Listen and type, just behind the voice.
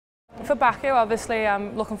For Baku, obviously,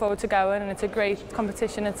 I'm looking forward to going, and it's a great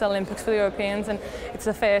competition. It's the Olympics for the Europeans, and it's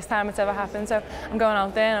the first time it's ever happened. So I'm going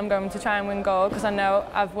out there and I'm going to try and win gold, because I know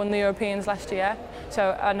I've won the Europeans last year.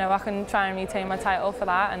 So I know I can try and retain my title for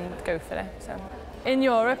that and go for it. So in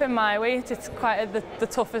Europe, in my weight, it's quite the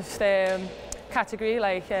toughest category.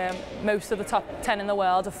 Like most of the top 10 in the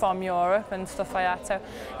world are from Europe and stuff like that. So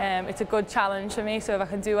it's a good challenge for me. So if I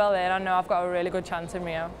can do well there, I know I've got a really good chance in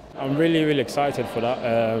Rio. I'm really excited for that.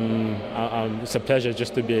 It's a pleasure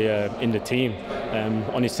just to be in the team.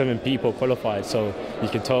 Only 7 people qualified, so you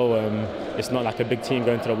can tell it's not like a big team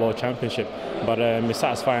going to the World Championship. But it's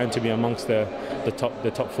satisfying to be amongst the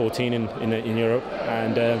top 14 in Europe,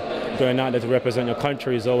 and going out there to represent your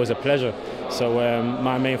country is always a pleasure. So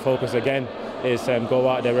my main focus again is go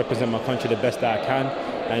out there, represent my country the best that I can,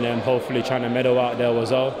 and hopefully trying to medal out there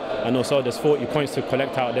as well. And also there's 40 points to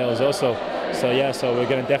collect out there as well. So yeah, so we're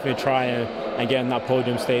going to definitely try and get on that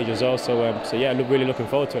podium stage as well. So yeah, really looking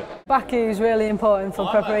forward to it. Baku is really important for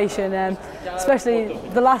preparation, especially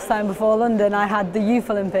the last time before London I had the Youth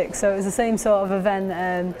Olympics, so it was the same sort of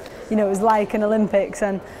event. You know, it was like an Olympics,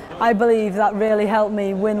 and I believe that really helped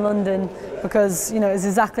me win London, because you know it's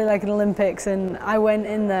exactly like an Olympics, and I went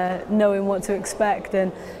in there knowing what to expect,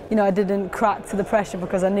 and you know I didn't crack to the pressure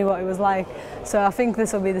because I knew what it was like. So I think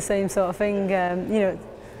this will be the same sort of thing. You know,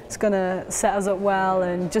 it's going to set us up well,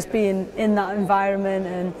 and just being in that environment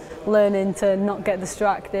and learning to not get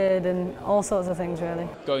distracted and all sorts of things really.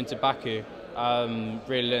 Going to Baku,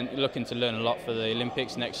 really looking to learn a lot for the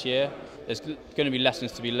Olympics next year. There's going to be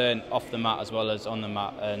lessons to be learned off the mat as well as on the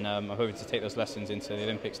mat, and I'm hoping to take those lessons into the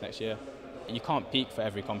Olympics next year. You can't peak for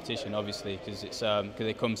every competition, obviously, because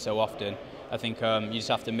they come so often. I think you just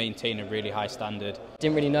have to maintain a really high standard.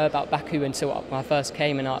 Didn't really know about Baku until when I first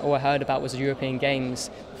came, and all I heard about was the European Games,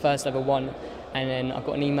 first ever one. And then I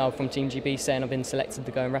got an email from Team GB saying I've been selected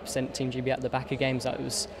to go and represent Team GB at the Baku Games. That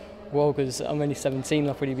was well, because I'm only 17,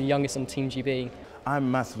 I'll probably be youngest on Team GB.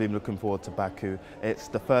 I'm massively looking forward to Baku. It's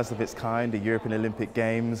the first of its kind, the European Olympic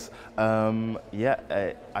Games.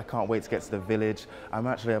 I can't wait to get to the village. I'm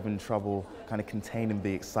actually having trouble kind of containing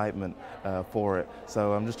the excitement for it.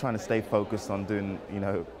 So I'm just trying to stay focused on doing,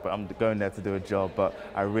 but I'm going there to do a job, but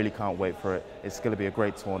I really can't wait for it. It's going to be a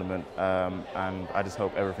great tournament, and I just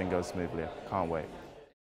hope everything goes smoothly. Can't wait.